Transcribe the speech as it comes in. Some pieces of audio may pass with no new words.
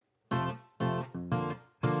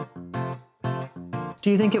Do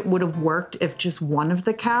you think it would have worked if just one of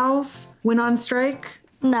the cows went on strike?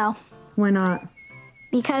 No. Why not?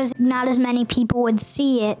 Because not as many people would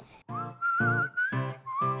see it.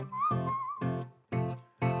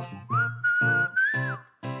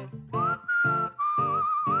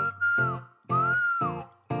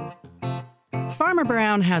 Farmer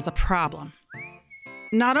Brown has a problem.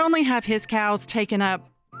 Not only have his cows taken up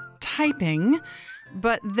typing,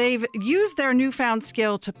 but they've used their newfound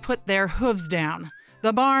skill to put their hooves down.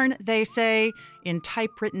 The barn, they say, in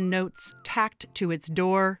typewritten notes tacked to its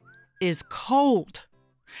door, is cold.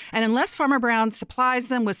 And unless Farmer Brown supplies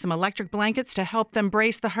them with some electric blankets to help them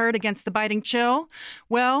brace the herd against the biting chill,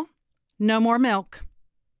 well, no more milk.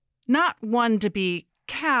 Not one to be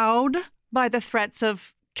cowed by the threats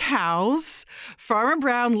of cows. Farmer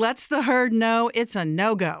Brown lets the herd know it's a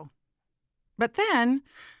no-go. But then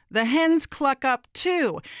the hens cluck up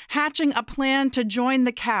too, hatching a plan to join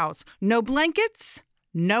the cows. No blankets,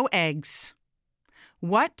 no eggs.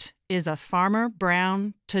 What is a Farmer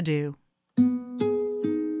Brown to do?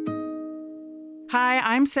 Hi,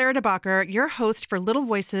 I'm Sarah DeBacher, your host for Little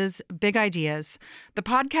Voices, Big Ideas, the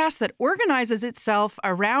podcast that organizes itself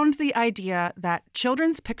around the idea that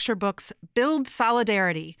children's picture books build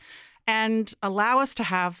solidarity and allow us to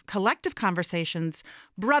have collective conversations,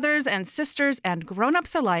 brothers and sisters and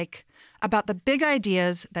grown-ups alike, about the big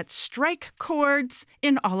ideas that strike chords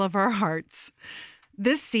in all of our hearts.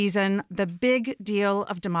 This season, the big deal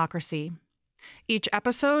of democracy. Each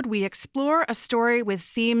episode, we explore a story with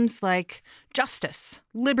themes like justice,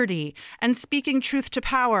 liberty, and speaking truth to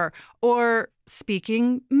power, or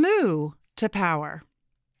speaking moo to power.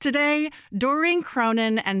 Today, Doreen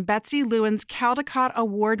Cronin and Betsy Lewin's Caldecott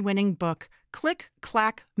award-winning book, Click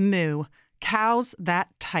Clack Moo, Cows That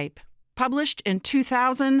Type. Published in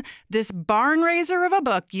 2000, this barn raiser of a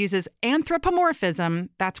book uses anthropomorphism,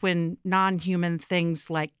 that's when non-human things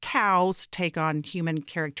like cows take on human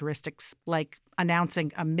characteristics, like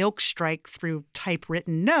announcing a milk strike through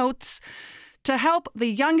typewritten notes, to help the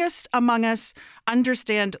youngest among us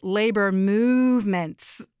understand labor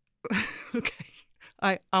movements.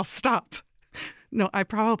 Okay, I'll stop. No, I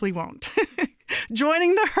probably won't.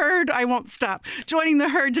 Joining the herd, I won't stop. Joining the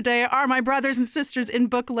herd today are my brothers and sisters in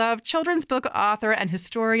book love, children's book author and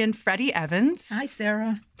historian Freddie Evans. Hi,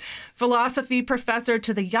 Sarah. Philosophy professor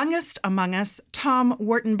to the youngest among us, Tom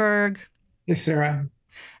Wartenberg. Hey, Sarah.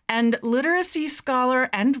 And literacy scholar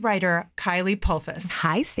and writer, Kyley Pulphus.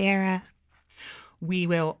 Hi, Sarah. We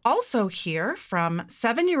will also hear from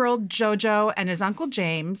 7-year-old JoJo and his Uncle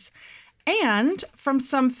James, and from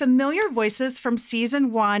some familiar voices from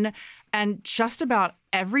season 1 and just about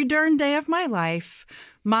every darn day of my life,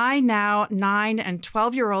 my now 9 and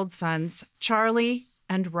 12-year-old sons, Charlie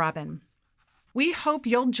and Robin. We hope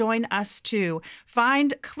you'll join us too.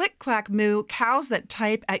 Find Click Clack Moo, Cows That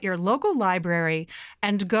Type at your local library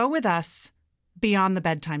and go with us beyond the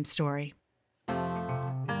bedtime story.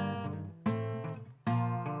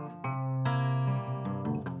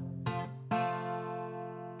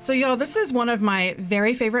 So, y'all, this is one of my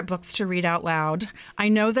very favorite books to read out loud. I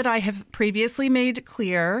know that I have previously made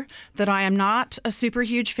clear that I am not a super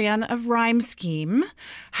huge fan of rhyme scheme.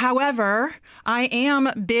 However, I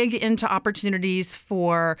am big into opportunities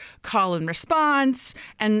for call and response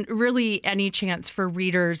and really any chance for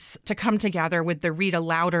readers to come together with the read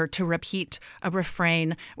alouder to repeat a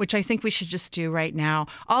refrain, which I think we should just do right now.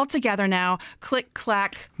 All together now. Click,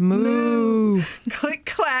 clack, moo. Click,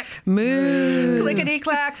 clack, moo. Clickety,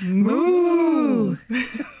 clack. Moo!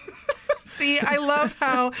 See, I love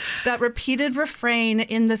how that repeated refrain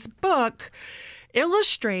in this book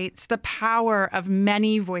illustrates the power of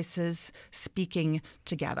many voices speaking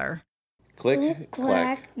together. Click,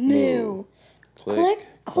 clack, moo. Click,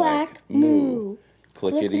 clack, moo.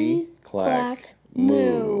 Clickety, clack,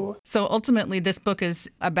 moo. So ultimately, this book is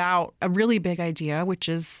about a really big idea, which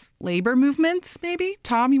is labor movements, maybe?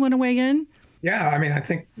 Tom, you want to weigh in? Yeah, I mean, I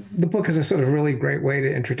think the book is a sort of really great way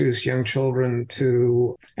to introduce young children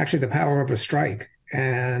to actually the power of a strike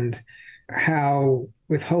and how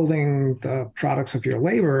withholding the products of your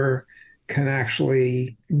labor can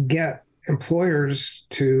actually get employers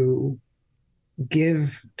to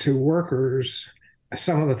give to workers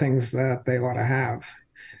some of the things that they ought to have.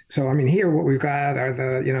 So, I mean, here what we've got are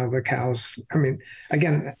the cows. I mean,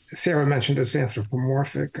 again, Sarah mentioned it's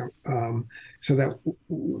anthropomorphic, so that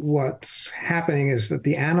what's happening is that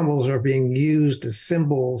the animals are being used as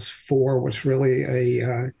symbols for what's really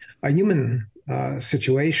a human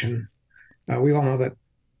situation. We all know that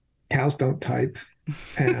cows don't type.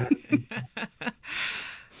 And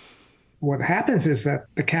what happens is that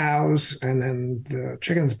the cows and then the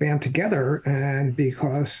chickens band together, and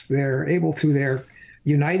because they're able through their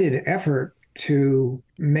united effort to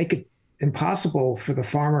make it impossible for the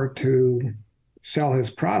farmer to sell his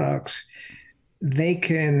products, they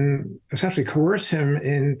can essentially coerce him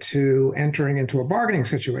into entering into a bargaining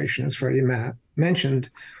situation, as Freddie mentioned,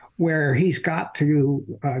 where he's got to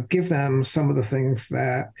give them some of the things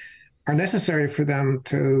that are necessary for them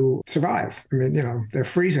to survive. I mean, they're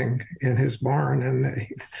freezing in his barn and they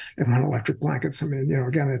want electric blankets. I mean,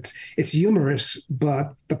 again, it's humorous,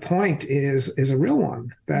 but the point is a real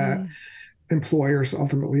one, that employers,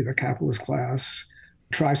 ultimately the capitalist class,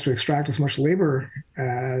 tries to extract as much labor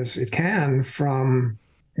as it can from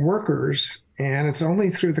workers. And it's only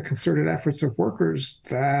through the concerted efforts of workers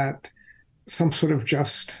that some sort of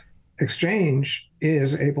just exchange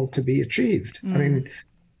is able to be achieved. I mean,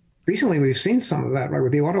 recently we've seen some of that, right? Where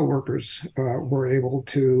the auto workers were able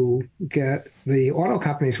to get the auto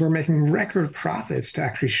companies who are making record profits to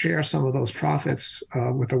actually share some of those profits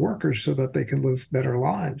with the workers so that they can live better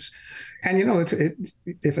lives. And,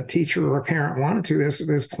 if a teacher or a parent wanted to,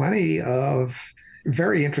 there's plenty of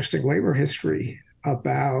very interesting labor history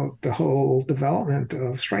about the whole development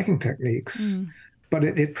of striking techniques. But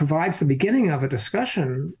it provides the beginning of a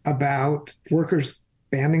discussion about workers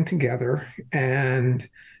banding together and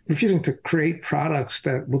refusing to create products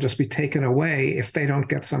that will just be taken away if they don't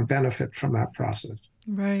get some benefit from that process.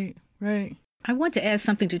 Right. I want to add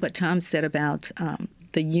something to what Tom said about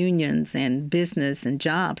the unions and business and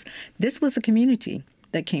jobs. This was a community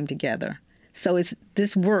that came together. So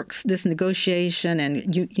this negotiation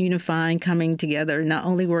and unifying, coming together, not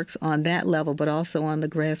only works on that level, but also on the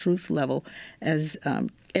grassroots level as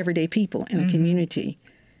everyday people in a community,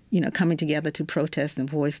 coming together to protest and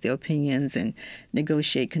voice their opinions and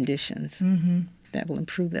negotiate conditions that will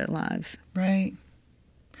improve their lives. Right.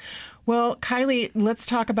 Well, Kyley, let's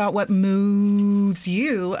talk about what moves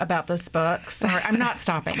you about this book. Sorry, I'm not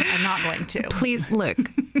stopping. I'm not going to. Please,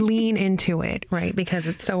 lean into it, right? Because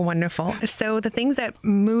it's so wonderful. So the things that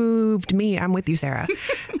moved me, I'm with you, Sarah.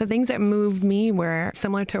 The things that moved me were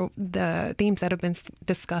similar to the themes that have been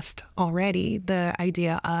discussed already. The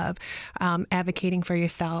idea of advocating for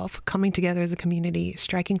yourself, coming together as a community,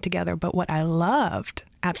 striking together. But what I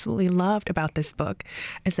absolutely loved about this book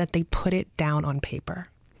is that they put it down on paper.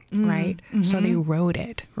 Right? So they wrote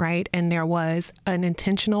it, right? And there was an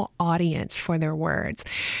intentional audience for their words.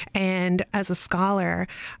 And as a scholar,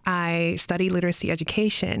 I study literacy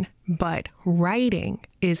education, but writing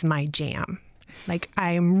is my jam. Like,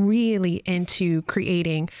 I am really into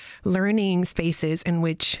creating learning spaces in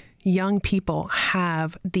which young people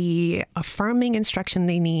have the affirming instruction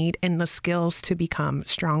they need and the skills to become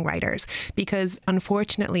strong writers. Because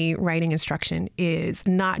unfortunately, writing instruction is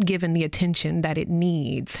not given the attention that it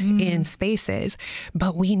needs in spaces,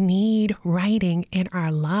 but we need writing in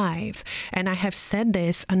our lives. And I have said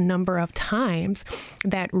this a number of times,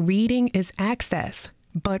 that reading is access,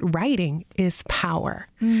 but writing is power,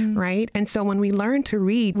 right? And so when we learn to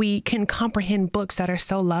read, we can comprehend books that are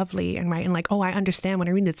so lovely and right, and like, oh, I understand when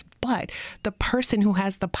I read this. But the person who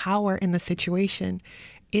has the power in the situation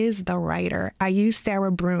is the writer. I use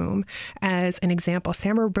Sarah Broom as an example.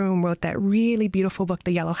 Sarah Broom wrote that really beautiful book,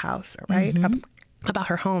 The Yellow House, right? About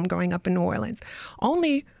her home growing up in New Orleans.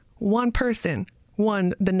 Only one person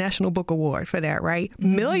won the National Book Award for that, right?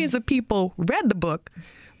 Millions of people read the book,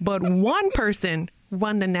 but one person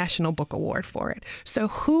won the National Book Award for it. So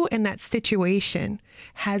who in that situation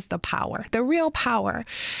has the power, the real power?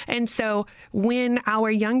 And so when our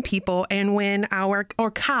young people and when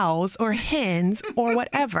or cows or hens or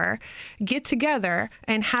whatever get together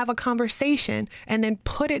and have a conversation and then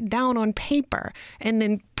put it down on paper and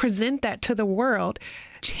then present that to the world,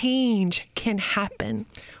 change can happen.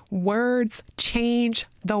 Words change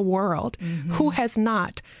the world. Who has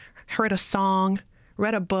not heard a song,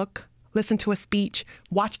 read a book, listened to a speech,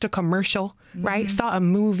 watched a commercial, right? Saw a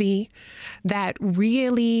movie that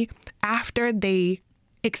really, after they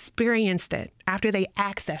experienced it, after they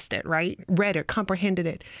accessed it, right? Read it, comprehended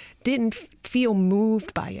it, didn't feel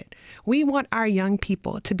moved by it. We want our young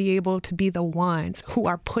people to be able to be the ones who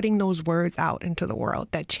are putting those words out into the world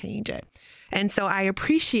that change it. And so I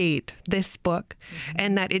appreciate this book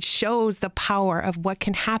and that it shows the power of what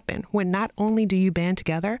can happen when not only do you band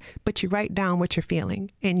together, but you write down what you're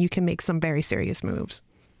feeling and you can make some very serious moves.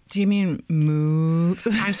 Do you mean move?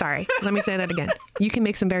 I'm sorry. Let me say that again. You can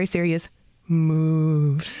make some very serious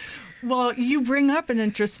moves. Well, you bring up an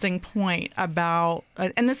interesting point about,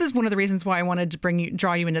 and this is one of the reasons why I wanted to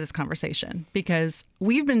draw you into this conversation, because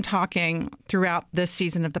we've been talking throughout this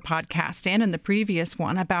season of the podcast and in the previous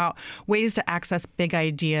one about ways to access big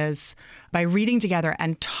ideas by reading together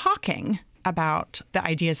and talking about the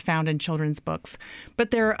ideas found in children's books,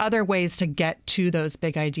 but there are other ways to get to those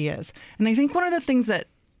big ideas. And I think one of the things that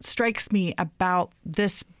strikes me about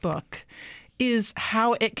this book is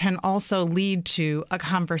how it can also lead to a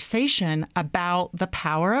conversation about the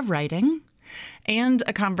power of writing and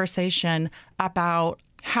a conversation about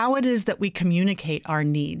how it is that we communicate our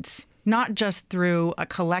needs, not just through a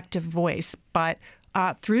collective voice, but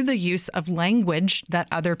through the use of language that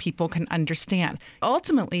other people can understand.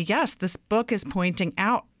 Ultimately, yes, this book is pointing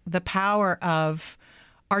out the power of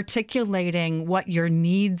articulating what your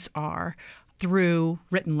needs are through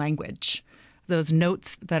written language, those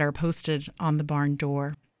notes that are posted on the barn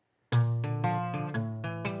door.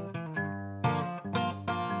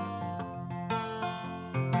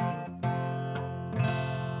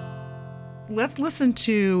 Let's listen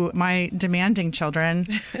to my demanding children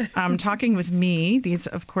talking with me. These,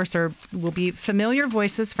 of course, will be familiar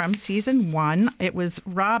voices from season 1. It was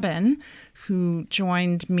Robin who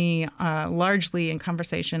joined me largely in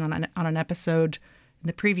conversation on an episode in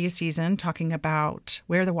the previous season talking about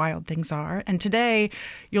where the wild things are. And today,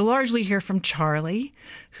 you'll largely hear from Charlie,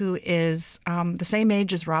 who is the same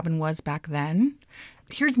age as Robin was back then.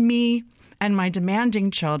 Here's me and my demanding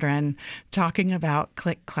children talking about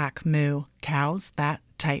Click Clack Moo, cows that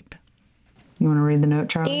type. You want to read the note,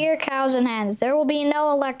 Charlie? Dear cows and hens, there will be no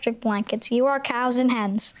electric blankets. You are cows and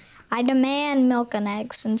hens. I demand milk and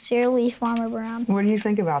eggs. Sincerely, Farmer Brown. What do you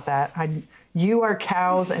think about that? You are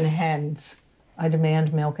cows and hens. I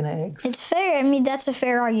demand milk and eggs. It's fair. I mean, that's a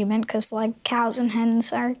fair argument because, like, cows and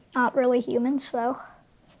hens are not really humans, so.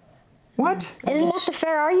 What? Isn't that the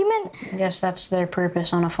fair argument? I guess that's their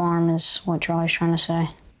purpose on a farm, is what Charlie's trying to say.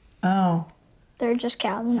 Oh. They're just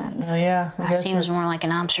cows and hens. Oh, yeah. That seems more like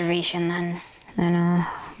an observation than an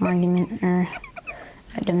argument or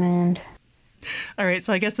a demand. All right,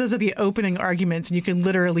 so I guess those are the opening arguments, and you can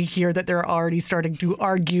literally hear that they're already starting to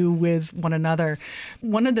argue with one another.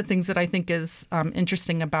 One of the things that I think is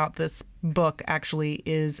interesting about this book actually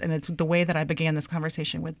is, and it's the way that I began this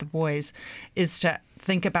conversation with the boys, is to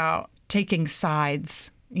think about taking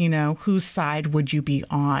sides. You know, whose side would you be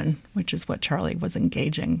on, which is what Charlie was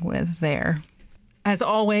engaging with there. As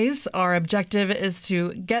always, our objective is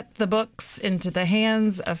to get the books into the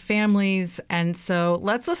hands of families. And so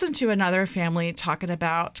let's listen to another family talking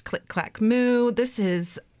about Click Clack Moo. This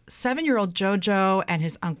is 7-year-old JoJo and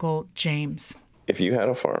his uncle James. If you had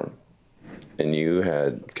a farm and you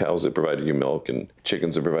had cows that provided you milk and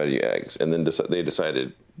chickens that provided you eggs, and then they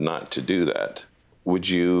decided not to do that, would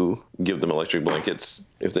you give them electric blankets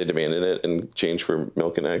if they demanded it in exchange for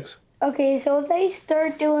milk and eggs? Okay, so if they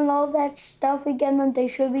start doing all that stuff again that they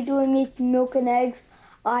should be doing, eating milk and eggs,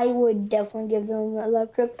 I would definitely give them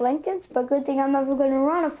electric blankets. But good thing I'm never going to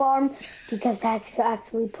run a farm because that's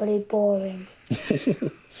actually pretty boring.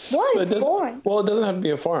 What? It's boring. Well, it doesn't have to be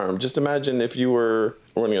a farm. Just imagine if you were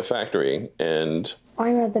running a factory and...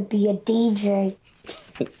 I'd rather be a DJ.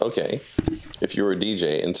 Okay. If you were a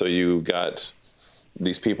DJ and so you got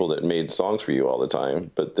these people that made songs for you all the time,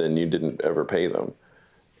 but then you didn't ever pay them,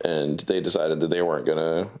 and they decided that they weren't going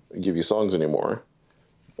to give you songs anymore,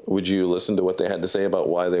 would you listen to what they had to say about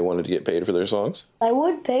why they wanted to get paid for their songs? I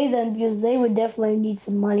would pay them because they would definitely need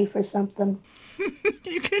some money for something.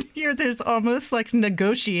 You can hear there's almost like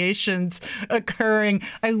negotiations occurring.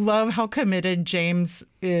 I love how committed James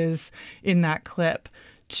is in that clip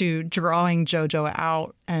to drawing JoJo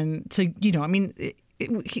out and to, you know, I mean...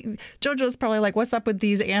 JoJo's probably like, what's up with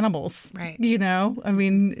these animals? Right. You know, I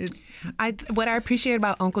mean. What I appreciate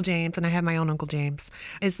about Uncle James, and I have my own Uncle James,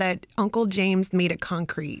 is that Uncle James made it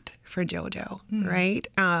concrete for JoJo, right?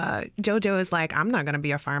 JoJo is like, I'm not going to be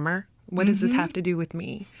a farmer. What does this have to do with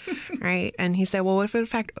me? Right? And he said, well, what if in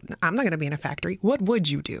fact, I'm not going to be in a factory. What would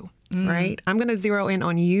you do? Right? I'm going to zero in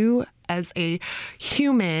on you as a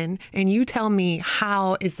human, and you tell me,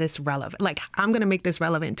 how is this relevant? Like, I'm going to make this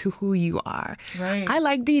relevant to who you are. Right. I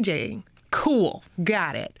like DJing. Cool.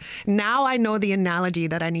 Got it. Now I know the analogy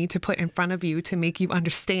that I need to put in front of you to make you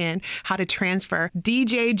understand how to transfer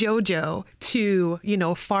DJ JoJo to, you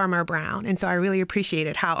know, Farmer Brown. And so I really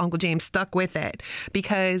appreciated how Uncle James stuck with it,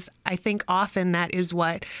 because I think often that is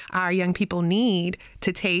what our young people need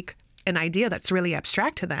to take an idea that's really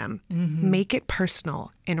abstract to them, make it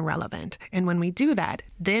personal and relevant. And when we do that,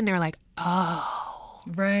 then they're like, oh,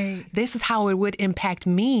 right, this is how it would impact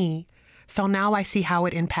me. So now I see how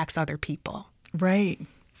it impacts other people. Right.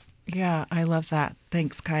 Yeah, I love that.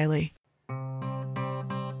 Thanks, Kyley.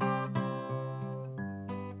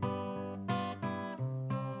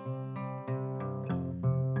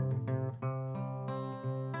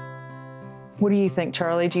 What do you think,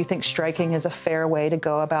 Charlie? Do you think striking is a fair way to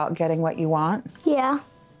go about getting what you want? Yeah.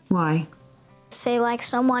 Why? say like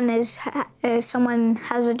someone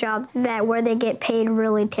has a job where they get paid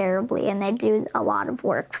really terribly and they do a lot of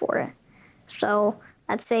work for it. So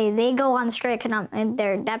let's say they go on strike and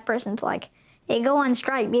that person's like, they go on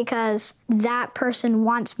strike because that person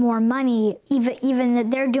wants more money, even that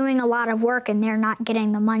they're doing a lot of work and they're not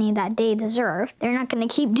getting the money that they deserve. They're not going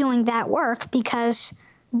to keep doing that work because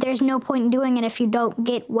there's no point in doing it if you don't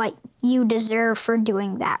get what you deserve for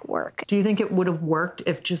doing that work. Do you think it would have worked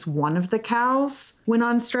if just one of the cows went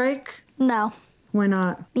on strike? No. Why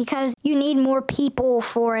not? Because you need more people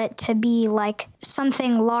for it to be like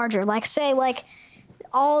something larger. Like say like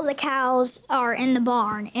all the cows are in the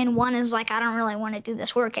barn and one is like, I don't really want to do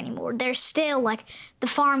this work anymore. There's still like, the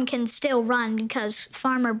farm can still run because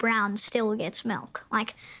Farmer Brown still gets milk.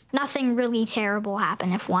 Like nothing really terrible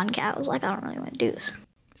happen if one cow is like, I don't really want to do this.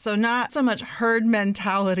 So not so much herd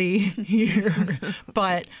mentality here,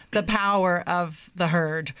 but the power of the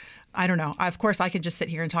herd. I don't know. Of course, I could just sit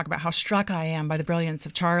here and talk about how struck I am by the brilliance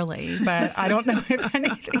of Charlie, but I don't know if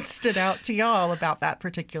anything stood out to y'all about that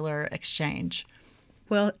particular exchange.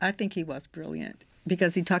 Well, I think he was brilliant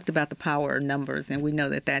because he talked about the power of numbers, and we know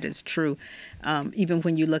that that is true. Even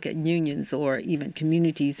when you look at unions or even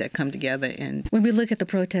communities that come together. And when we look at the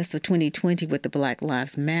protests of 2020 with the Black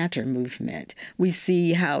Lives Matter movement, we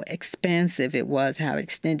see how expansive it was, how it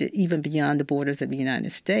extended even beyond the borders of the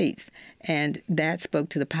United States. And that spoke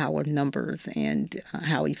to the power of numbers and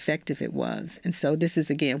how effective it was. And so this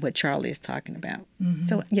is, again, what Charlie is talking about. Mm-hmm.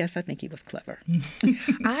 So, yes, I think he was clever.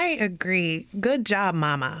 I agree. Good job,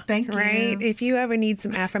 Mama. Thank you. Right? If you ever need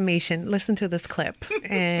some affirmation, listen to this clip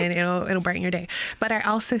and it'll brighten your day. But I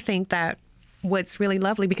also think that what's really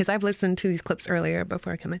lovely, because I've listened to these clips earlier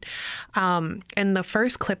before I come in, and the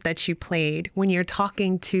first clip that you played, when you're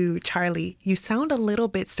talking to Charlie, you sound a little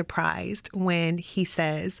bit surprised when he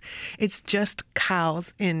says it's just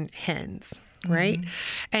cows and hens, right? Mm-hmm.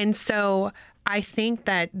 And so I think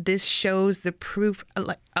that this shows the proof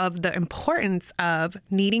of the importance of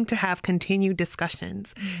needing to have continued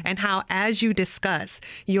discussions, and how as you discuss,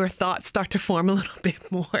 your thoughts start to form a little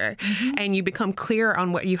bit more and you become clearer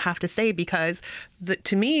on what you have to say. Because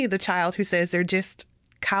to me, the child who says they're just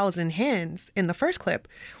cows and hens in the first clip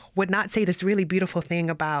would not say this really beautiful thing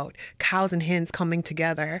about cows and hens coming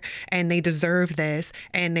together and they deserve this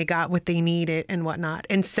and they got what they needed and whatnot.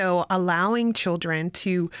 And so allowing children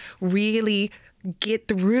to really get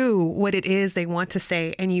through what it is they want to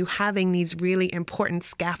say, and you having these really important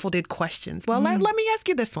scaffolded questions. Well, let me ask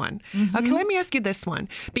you this one. Okay, let me ask you this one,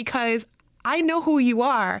 because I know who you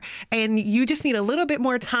are, and you just need a little bit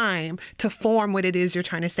more time to form what it is you're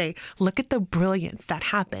trying to say. Look at the brilliance that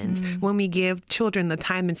happens when we give children the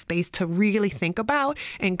time and space to really think about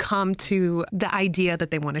and come to the idea that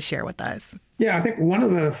they want to share with us. Yeah, I think one of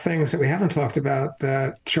the things that we haven't talked about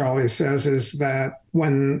that Charlie says is that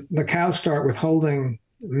when the cows start withholding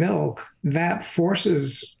milk, that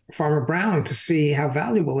forces Farmer Brown to see how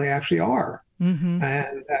valuable they actually are. Mm-hmm.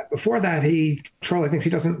 And before that, Charlie thinks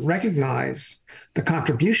he doesn't recognize the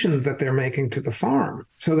contribution that they're making to the farm.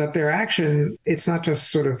 So that their action, it's not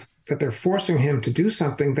just sort of that they're forcing him to do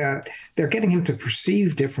something, that they're getting him to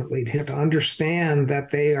perceive differently, to understand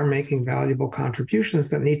that they are making valuable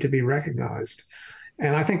contributions that need to be recognized.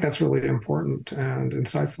 And I think that's really important and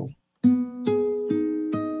insightful.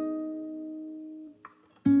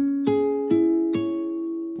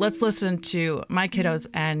 Let's listen to my kiddos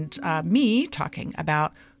and me talking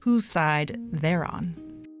about whose side they're on.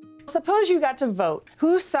 Suppose you got to vote.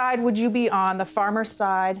 Whose side would you be on, the farmer's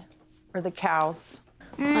side or the cows?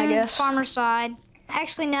 I guess. Farmer's side.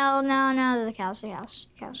 Actually, no, the cows.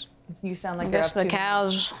 You sound like I guess the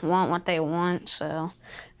cows want what they want, so,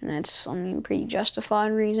 and that's, pretty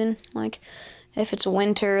justified reason. Like, if it's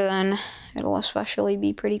winter, then it'll especially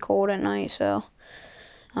be pretty cold at night, so.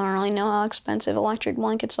 I don't really know how expensive electric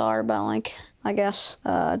blankets are, but, I guess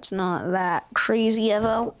it's not that crazy of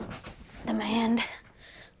a demand,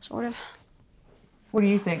 sort of. What do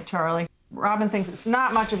you think, Charlie? Robin thinks it's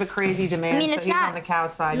not much of a crazy demand, so he's on the cow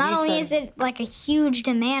side. Not only is it a huge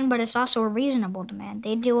demand, but it's also a reasonable demand.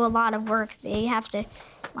 They do a lot of work. They have to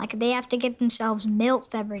get themselves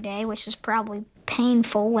milked every day, which is probably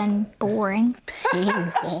painful and boring.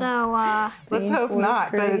 Painful. So, let's hope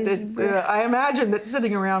not. But I imagine that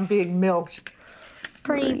sitting around being milked.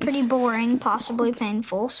 Pretty boring, possibly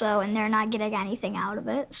painful. So, and they're not getting anything out of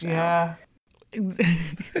it. So. Yeah.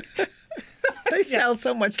 They sound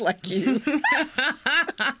so much like you.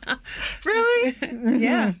 Really?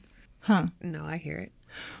 Yeah. Huh. No, I hear it.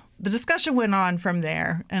 the discussion went on from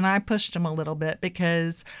there, and I pushed him a little bit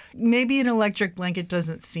because maybe an electric blanket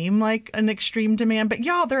doesn't seem like an extreme demand, but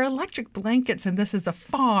y'all, they're electric blankets and this is a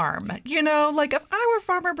farm. You know, like if I were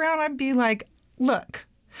Farmer Brown, I'd be like, look,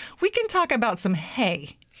 we can talk about some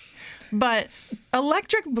hay. But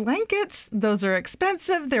electric blankets, those are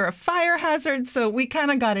expensive. They're a fire hazard. So we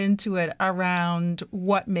kind of got into it around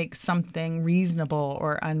what makes something reasonable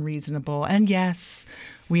or unreasonable. And yes,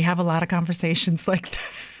 we have a lot of conversations like that.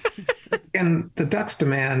 And the duck's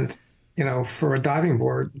demand, you know, for a diving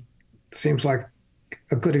board seems like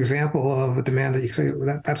a good example of a demand that you say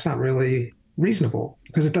that's not really reasonable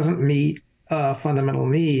because it doesn't meet a fundamental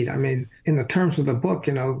need. I mean, in the terms of the book,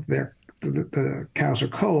 you know, the cows are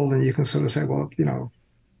cold, and you can sort of say, well, you know,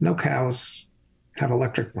 no cows have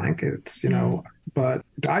electric blankets, you know, but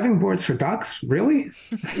diving boards for ducks, really?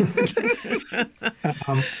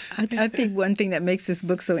 I think one thing that makes this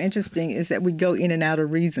book so interesting is that we go in and out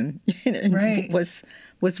of reason. Right.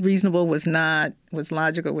 What's reasonable was not, what's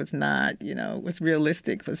logical was not, you know, what's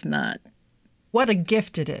realistic was not. What a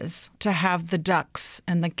gift it is to have the ducks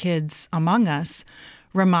and the kids among us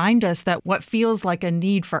remind us that what feels like a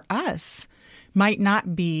need for us might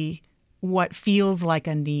not be what feels like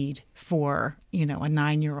a need for, you know, a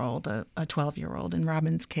 9-year-old, a 12-year-old in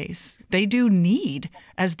Robin's case. They do need,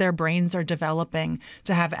 as their brains are developing,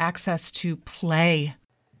 to have access to play.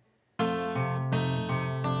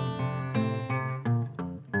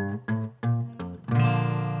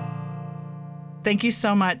 Thank you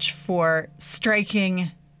so much for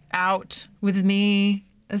striking out with me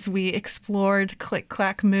as we explored Click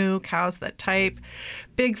Clack Moo, Cows That Type.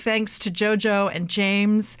 Big thanks to JoJo and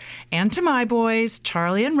James and to my boys,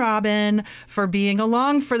 Charlie and Robin, for being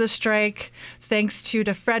along for the strike. Thanks to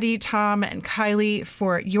Freddie, Tom, and Kyley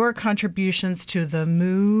for your contributions to the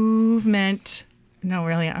movement. No,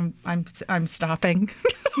 really, I'm stopping.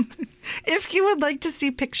 If you would like to see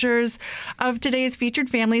pictures of today's featured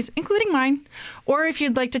families, including mine, or if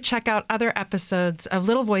you'd like to check out other episodes of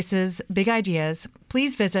Little Voices, Big Ideas,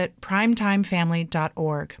 please visit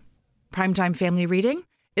primetimefamily.org. Primetime Family Reading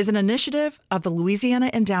is an initiative of the Louisiana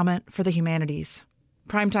Endowment for the Humanities.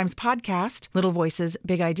 Primetime's podcast, Little Voices,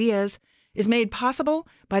 Big Ideas, is made possible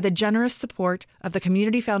by the generous support of the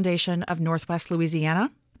Community Foundation of Northwest Louisiana,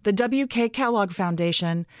 the W.K. Kellogg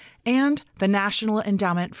Foundation, and the National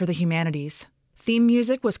Endowment for the Humanities. Theme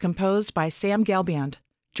music was composed by Sam Gelband.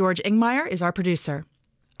 George Ingmeyer is our producer.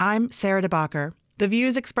 I'm Sarah DeBacher. The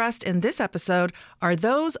views expressed in this episode are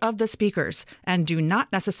those of the speakers and do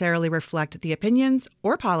not necessarily reflect the opinions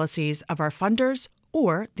or policies of our funders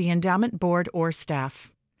or the endowment board or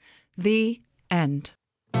staff. The end.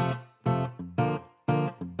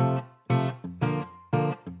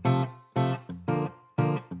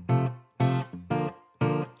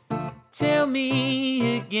 Tell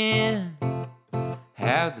me again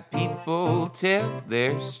how the people tell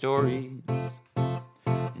their stories,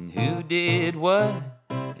 and who did what,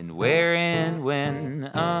 and where and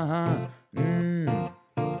when.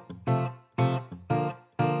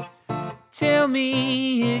 Tell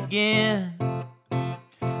me again,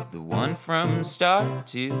 the one from start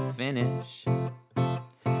to finish,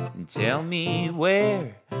 and tell me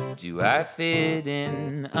where do I fit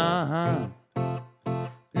in.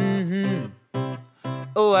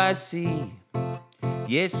 Oh, I see.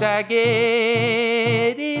 Yes, I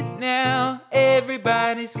get it now.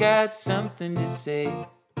 Everybody's got something to say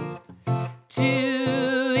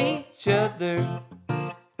to each other.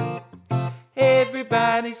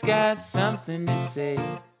 Everybody's got something to say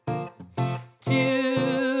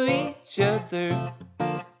to each other.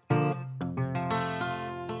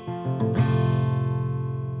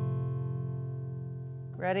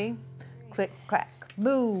 Ready? Click, clack,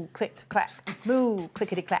 moo, click, clack, moo,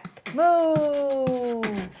 clickety, clack, moo.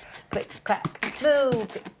 Click, clack, moo,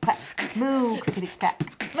 click, clack, moo, clickety, clack,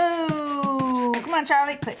 moo. Come on,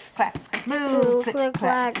 Charlie. Click, clack, moo, click,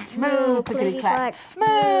 clack, moo, clickety, clack, moo.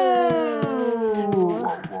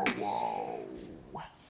 Whoa, whoa, whoa.